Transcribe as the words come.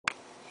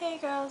Hey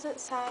girls,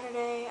 it's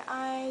Saturday.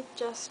 I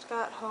just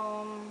got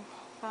home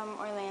from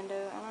Orlando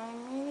and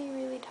I'm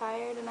really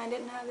tired and I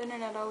didn't have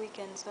internet all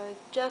weekend, so I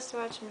just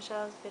watched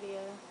Michelle's video.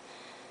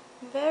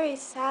 I'm very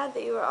sad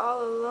that you were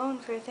all alone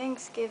for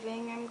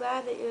Thanksgiving. I'm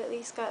glad that you at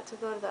least got to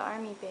go to the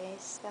army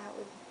base. That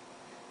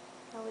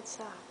would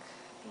suck.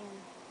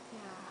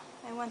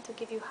 Yeah. I want to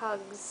give you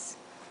hugs.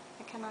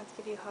 I cannot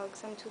give you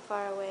hugs. I'm too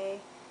far away.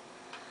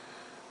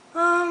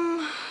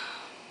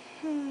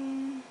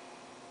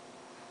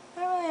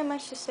 I don't really have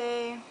much to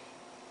say.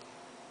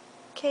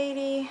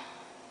 Katie,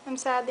 I'm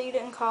sad that you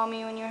didn't call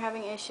me when you were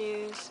having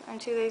issues. I'm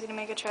too lazy to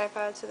make a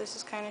tripod, so this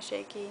is kind of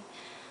shaky.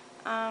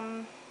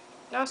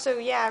 Also,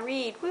 yeah,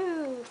 read.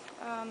 Woo!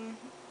 I'm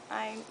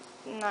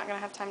not going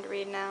to have time to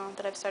read now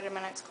that I've started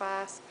my next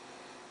class.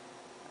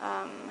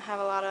 Have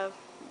a lot of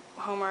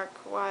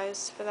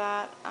homework-wise for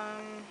that.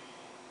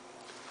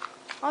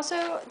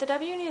 Also, the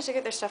W needs to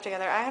get their stuff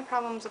together. I had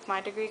problems with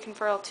my degree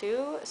conferral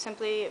too,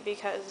 simply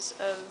because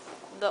of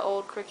the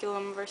old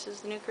curriculum versus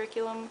the new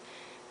curriculum,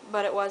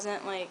 but it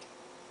wasn't like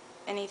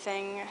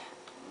anything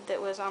that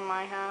was on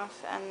my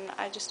half, and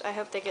I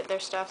hope they get their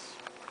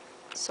stuff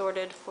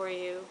sorted for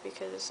you,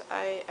 because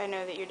I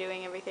know that you're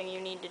doing everything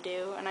you need to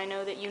do, and I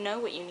know that you know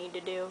what you need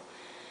to do,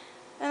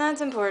 and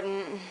that's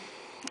important.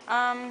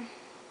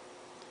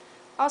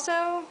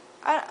 Also,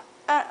 I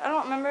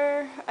don't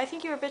remember, I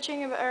think you were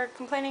bitching about, or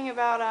complaining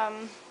about,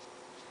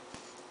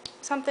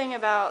 something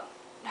about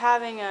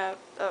having a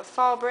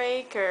fall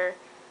break,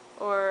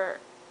 or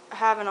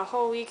having a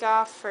whole week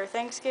off for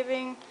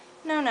Thanksgiving.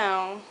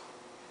 No.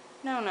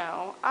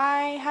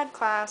 I had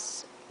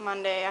class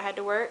Monday. I had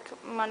to work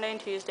Monday and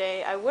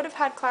Tuesday. I would have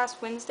had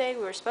class Wednesday.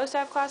 We were supposed to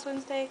have class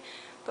Wednesday,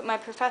 but my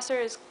professor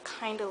is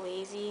kind of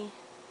lazy,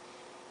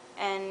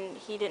 and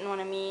he didn't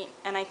want to meet,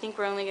 and I think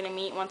we're only going to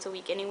meet once a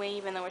week anyway,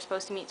 even though we're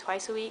supposed to meet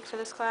twice a week for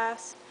this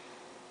class.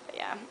 But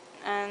yeah,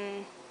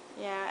 and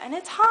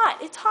it's hot.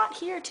 It's hot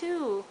here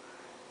too.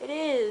 It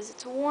is.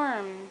 It's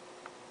warm.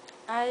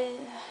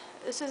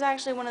 This is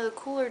actually one of the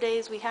cooler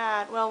days we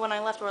had. Well, when I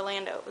left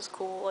Orlando, it was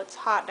cool. It's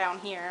hot down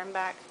here. I'm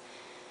back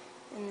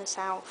in the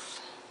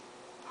south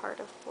part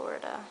of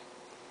Florida.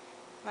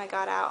 And I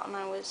got out and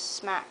I was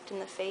smacked in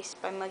the face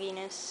by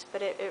mugginess,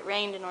 but it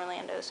rained in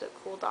Orlando, so it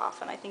cooled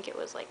off, and I think it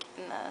was like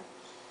in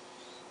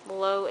the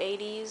low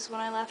 80s when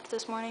I left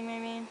this morning,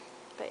 maybe.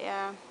 But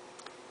yeah.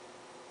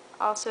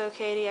 Also,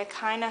 Katie, I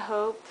kind of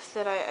hope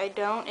that I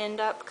don't end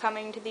up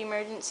coming to the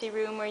emergency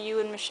room where you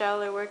and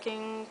Michelle are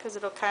working, because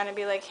it'll kind of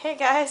be like, hey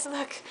guys,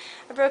 look,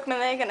 I broke my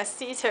leg on a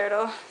sea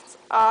turtle. It's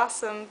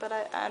awesome, but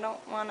I don't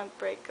want to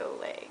break a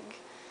leg.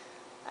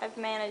 I've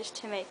managed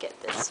to make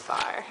it this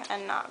far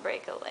and not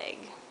break a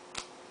leg.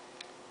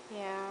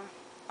 Yeah.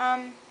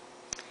 I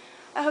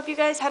hope you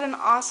guys had an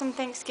awesome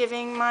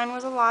Thanksgiving. Mine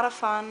was a lot of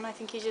fun. I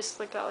think you just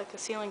got like a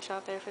ceiling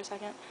shot there for a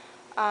second.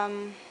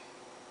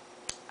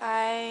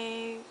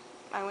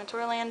 I went to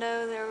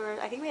Orlando.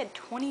 I think we had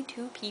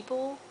 22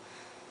 people.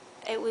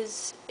 It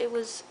was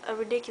a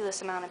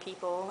ridiculous amount of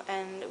people,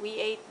 and we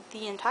ate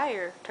the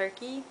entire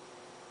turkey,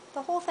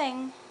 the whole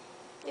thing.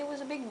 It was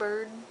a big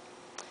bird.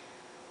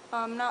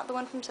 Not the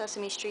one from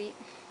Sesame Street.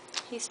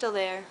 He's still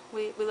there.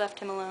 We left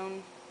him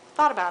alone.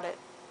 Thought about it.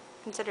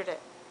 Considered it.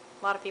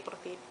 A lot of people to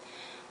feed.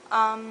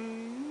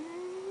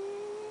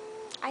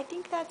 I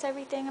think that's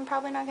everything. I'm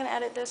probably not going to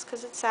edit this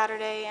because it's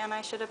Saturday and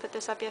I should have put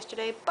this up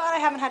yesterday, but I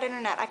haven't had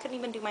internet. I couldn't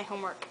even do my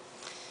homework,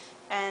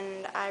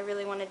 and I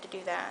really wanted to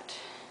do that,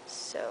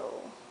 so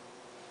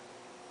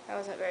I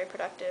wasn't very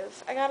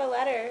productive. I got a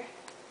letter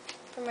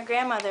from my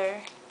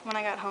grandmother when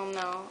I got home,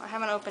 though. I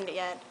haven't opened it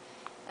yet,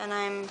 and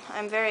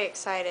I'm very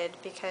excited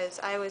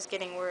because I was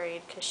getting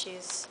worried because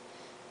she's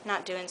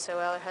not doing so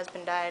well. Her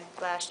husband died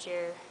last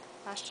year?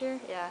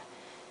 Yeah.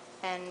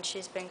 And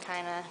she's been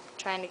kind of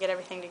trying to get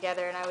everything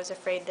together, and I was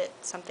afraid that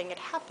something had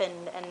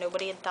happened and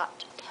nobody had thought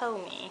to tell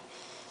me,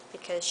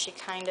 because she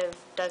kind of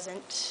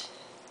doesn't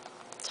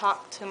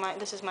talk to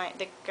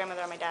the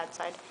grandmother on my dad's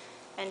side,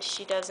 and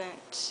she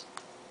doesn't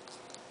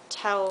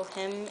tell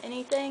him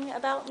anything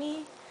about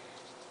me,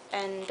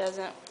 and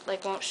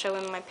won't show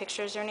him my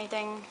pictures or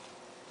anything.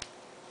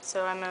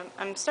 So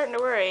I'm starting to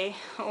worry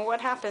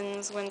what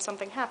happens when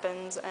something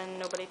happens and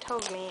nobody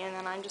tells me, and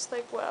then I'm just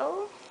like,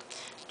 well,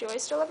 do I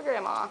still have a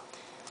grandma?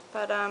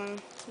 But,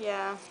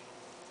 yeah.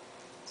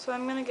 So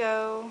I'm gonna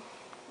go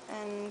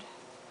and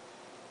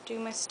do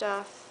my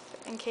stuff.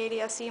 And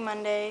Katie, I'll see you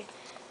Monday.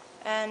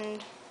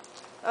 And,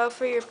 oh,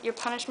 for your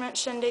punishment,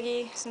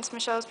 Shindiggy, since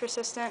Michelle's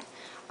persistent,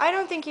 I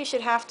don't think you should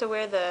have to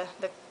wear the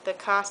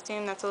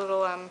costume. That's a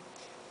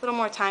little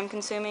more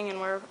time-consuming, and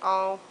we're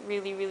all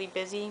really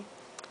busy.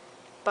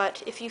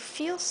 But if you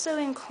feel so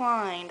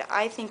inclined,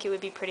 I think it would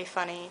be pretty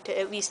funny to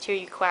at least hear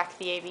you quack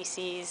the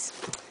ABCs.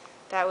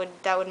 That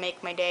would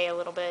make my day a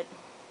little bit.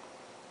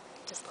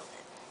 Just a little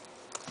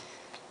bit.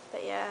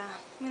 But yeah,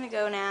 I'm gonna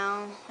go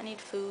now. I need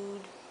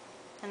food,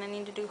 and I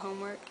need to do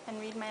homework and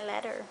read my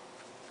letter.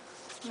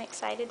 I'm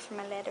excited for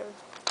my letter.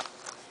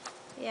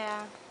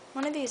 Yeah,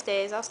 one of these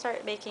days I'll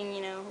start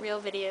making,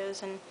 real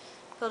videos and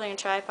building a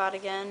tripod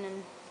again,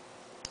 and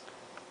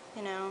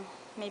you know,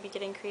 maybe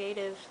getting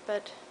creative,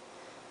 but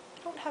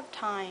I don't have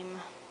time.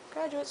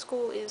 Graduate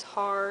school is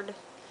hard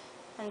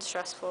and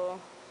stressful.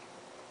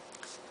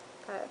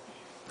 But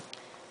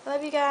I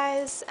love you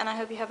guys, and I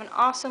hope you have an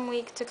awesome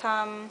week to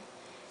come.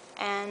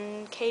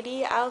 And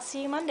Katie, I'll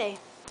see you Monday.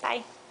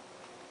 Bye.